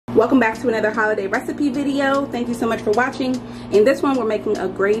Welcome back to another holiday recipe video. Thank you so much for watching. In this one we're making a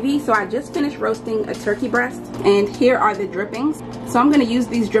gravy. So I just finished roasting a turkey breast and here are the drippings. So I'm going to use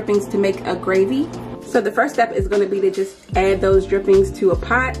these drippings to make a gravy. So the first step is going to be to just add those drippings to a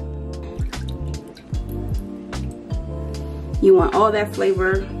pot. You want all that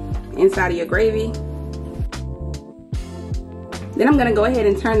flavor inside of your gravy. Then I'm going to go ahead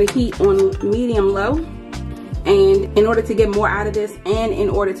and turn the heat on medium-low. And in order to get more out of this and in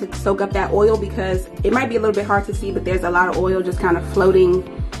order to soak up that oil, because it might be a little bit hard to see, but there's a lot of oil just kind of floating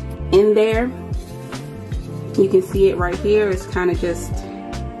in there. You can see it right here. It's kind of just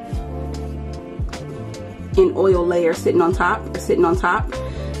an oil layer sitting on top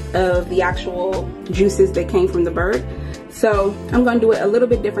of the actual juices that came from the bird. So I'm going to do it a little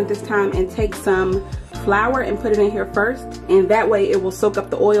bit different this time and take some flour and put it in here first, and that way it will soak up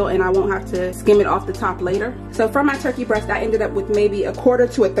the oil and I won't have to skim it off the top later. So for my turkey breast I ended up with maybe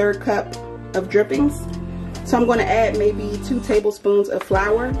 1/4 to 1/3 cup of drippings. So I'm going to add maybe 2 tablespoons of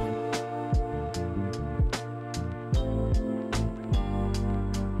flour.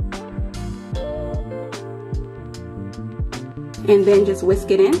 And then just whisk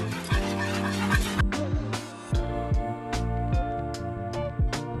it in.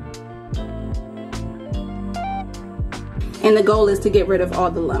 And the goal is to get rid of all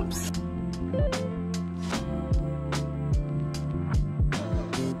the lumps.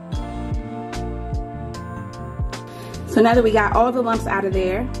 So now that we got all the lumps out of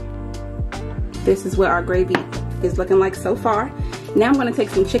there, this is what our gravy is looking like so far. Now I'm going to take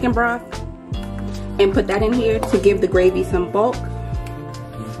some chicken broth and put that in here to give the gravy some bulk.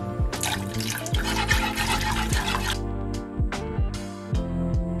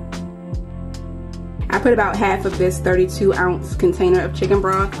 I put about half of this 32-ounce container of chicken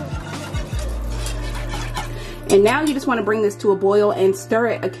broth. And now you just want to bring this to a boil and stir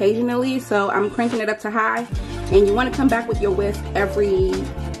it occasionally. So I'm cranking it up to high. And you want to come back with your whisk every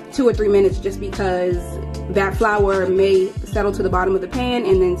 2 or 3 minutes, just because that flour may settle to the bottom of the pan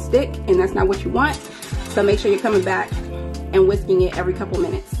and then stick, and that's not what you want. So make sure you're coming back and whisking it every couple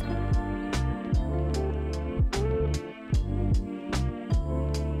minutes.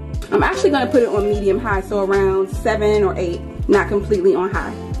 I'm actually going to put it on medium-high, so around 7 or 8, not completely on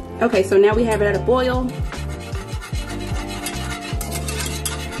high. Okay, so now we have it at a boil.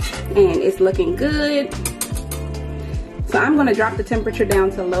 And it's looking good. So I'm going to drop the temperature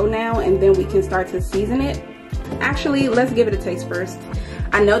down to low now, and then we can start to season it. Actually, let's give it a taste first.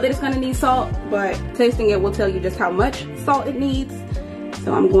 I know that it's going to need salt, but tasting it will tell you just how much salt it needs.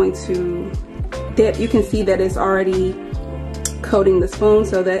 So I'm going to dip. You can see that it's already coating the spoon,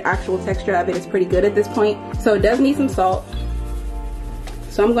 so the actual texture of it is pretty good at this point. So it does need some salt.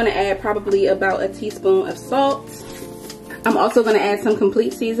 So I'm going to add probably about 1 teaspoon of salt. I'm also going to add some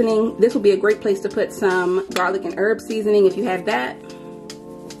complete seasoning. This will be a great place to put some garlic and herb seasoning if you have that.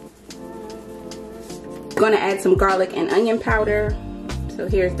 I'm going to add some garlic and onion powder. So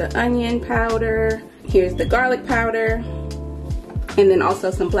here's the onion powder, here's the garlic powder, and then also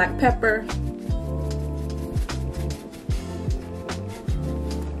some black pepper.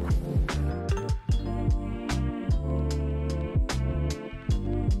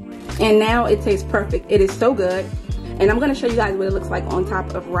 And now it tastes perfect. It is so good. And I'm going to show you guys what it looks like on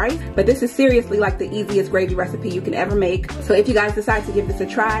top of rice. But this is seriously like the easiest gravy recipe you can ever make. So if you guys decide to give this a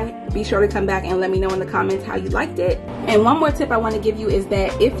try, be sure to come back and let me know in the comments how you liked it. And one more tip I want to give you is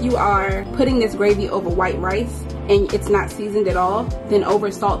that if you are putting this gravy over white rice and it's not seasoned at all, then over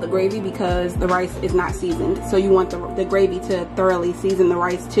salt the gravy, because the rice is not seasoned. So you want the gravy to thoroughly season the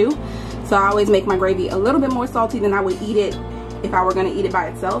rice too. So I always make my gravy a little bit more salty than I would eat it if I were going to eat it by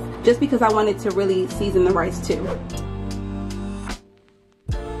itself, just because I wanted to really season the rice too.